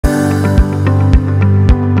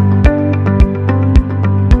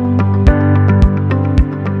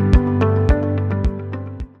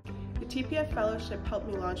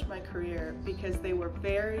launched my career because they were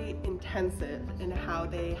very intensive in how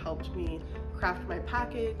they helped me craft my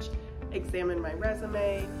package, examine my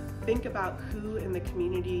resume, think about who in the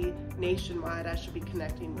community nationwide I should be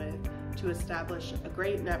connecting with to establish a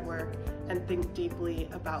great network, and think deeply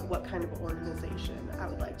about what kind of organization I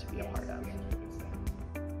would like to be a part of.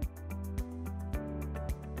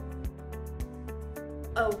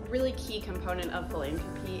 A really key component of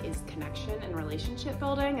philanthropy is connection and relationship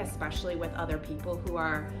building, especially with other people who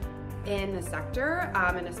are in the sector,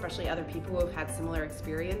 and especially other people who have had similar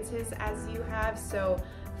experiences as you have. So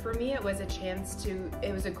for me, it was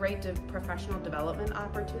a great professional development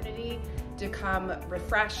opportunity to come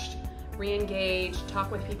refreshed, re-engage,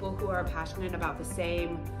 talk with people who are passionate about the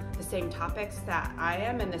same topics that I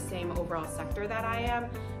am and the same overall sector that I am.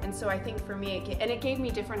 And so I think for me, it gave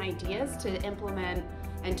me different ideas to implement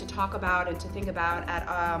and to talk about and to think about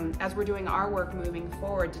as we're doing our work moving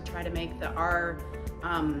forward, to try to make our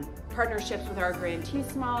partnerships with our grantees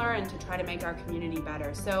smaller and to try to make our community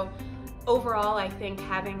better. So overall, I think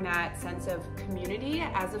having that sense of community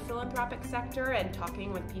as a philanthropic sector and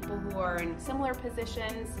talking with people who are in similar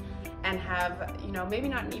positions and have, maybe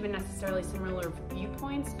not even necessarily similar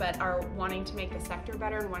viewpoints, but are wanting to make the sector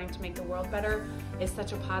better and wanting to make the world better is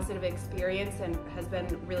such a positive experience and has been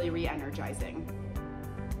really re-energizing.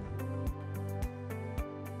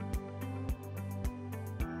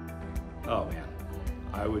 Oh man,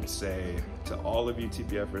 I would say to all of you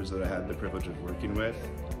TPFers that I had the privilege of working with,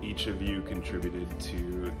 each of you contributed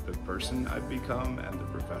to the person I've become and the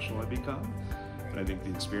professional I've become. And I think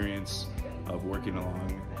the experience of working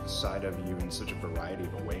alongside of you in such a variety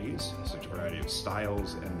of ways, such a variety of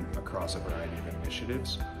styles, and across a variety of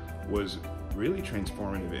initiatives was really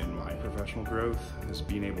transformative in my professional growth, is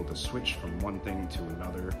being able to switch from one thing to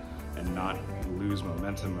another and not lose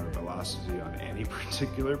momentum or velocity on any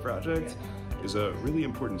particular project is a really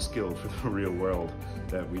important skill for the real world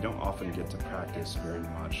that we don't often get to practice very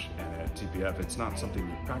much. And at TPF, it's not something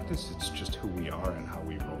we practice, it's just who we are and how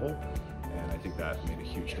we roll. And I think that made a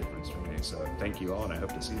huge difference for me. So thank you all, and I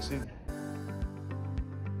hope to see you soon.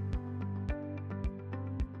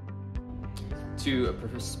 To a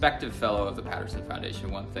prospective fellow of the Patterson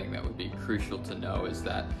Foundation, one thing that would be crucial to know is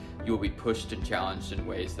that you'll be pushed and challenged in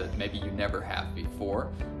ways that maybe you never have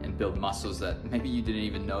before, and build muscles that maybe you didn't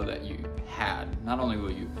even know that you had. Not only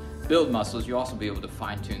will you build muscles, you'll also be able to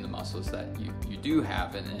fine-tune the muscles that you do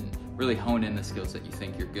have and really hone in the skills that you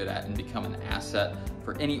think you're good at and become an asset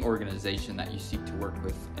for any organization that you seek to work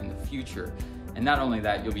with in the future. And not only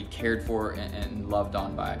that, you'll be cared for and loved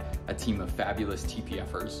on by a team of fabulous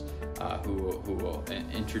TPFers who will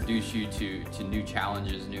introduce you to new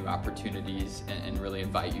challenges, new opportunities, and really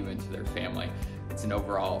invite you into their family. It's an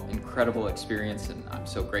overall incredible experience, and I'm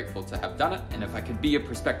so grateful to have done it. And if I could be a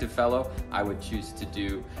prospective fellow, I would choose to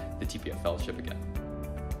do the TPF Fellowship again.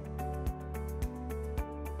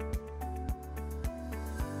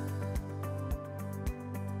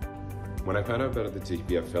 When I found out about the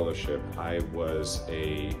TPF Fellowship, I was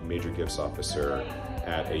a major gifts officer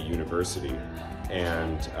at a university,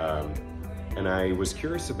 and I was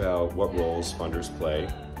curious about what roles funders play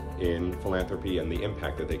in philanthropy and the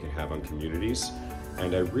impact that they can have on communities.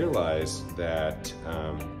 And I realized that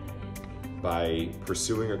by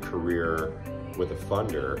pursuing a career with a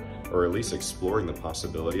funder, or at least exploring the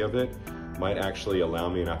possibility of it, might actually allow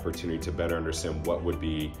me an opportunity to better understand what would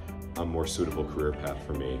be a more suitable career path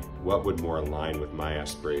for me, what would more align with my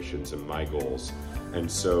aspirations and my goals. And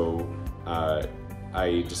so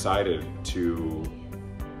I decided to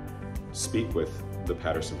speak with the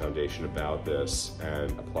Patterson Foundation about this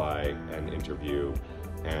and apply and interview.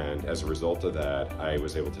 And as a result of that, I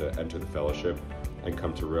was able to enter the fellowship and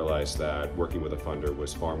come to realize that working with a funder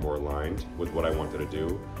was far more aligned with what I wanted to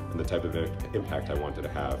do and the type of impact I wanted to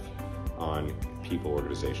have on people,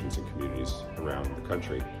 organizations, and communities around the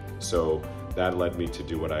country. So that led me to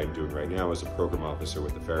do what I'm doing right now as a program officer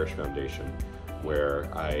with the Farish Foundation,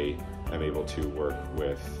 where I am able to work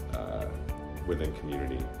with within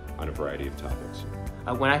community on a variety of topics.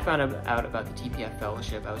 When I found out about the TPF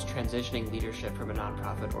Fellowship, I was transitioning leadership from a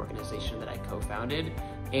nonprofit organization that I co-founded,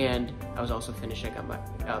 and I was also finishing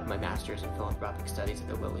up my master's in philanthropic studies at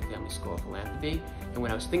the Lilly Family School of Philanthropy. And when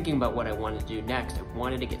I was thinking about what I wanted to do next, I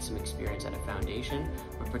wanted to get some experience at a foundation,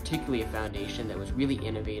 but particularly a foundation that was really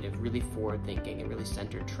innovative, really forward-thinking, and really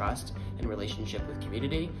centered trust and relationship with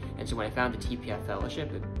community. And so when I found the TPF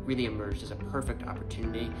Fellowship, it really emerged as a perfect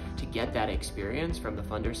opportunity to get that experience from the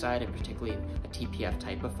funder side, and particularly a TPF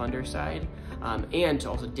type of funder side, and to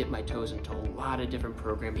also dip my toes into a lot of different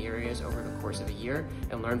program areas over the course of a year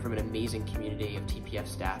and learn from an amazing community of TPF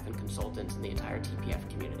staff and consultants in the entire TPF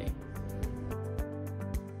community.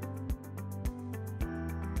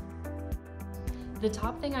 The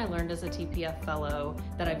top thing I learned as a TPF fellow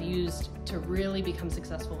that I've used to really become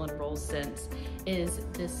successful in roles since is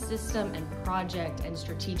this system and project and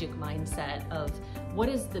strategic mindset of what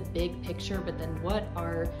is the big picture, but then what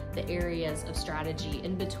are the areas of strategy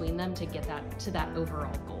in between them to get that to that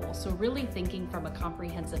overall goal. So really thinking from a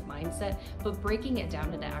comprehensive mindset, but breaking it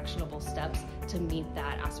down into actionable steps to meet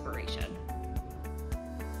that aspiration.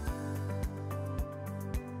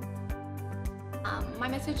 My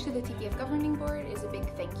message to the TPF Governing Board is a big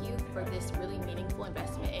thank you for this really meaningful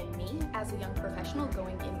investment in me as a young professional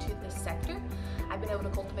going into this sector. I've been able to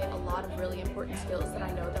cultivate a lot of really important skills that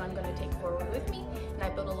I know that I'm going to take forward with me, and I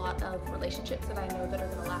built a lot of relationships that I know that are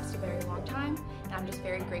going to last a very long time, and I'm just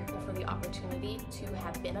very grateful for the opportunity to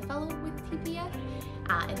have been a fellow with TPF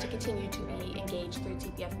and to continue to be engaged through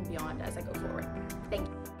TPF and beyond as I go forward. Thank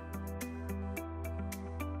you.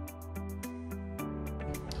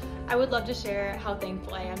 I would love to share how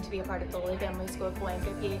thankful I am to be a part of the Lilly Family School of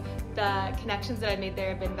Philanthropy. The connections that I've made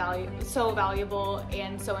there have been so valuable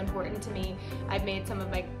and so important to me. I've made some of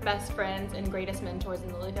my best friends and greatest mentors in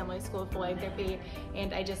the Lilly Family School of Philanthropy,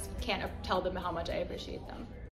 and I just can't tell them how much I appreciate them.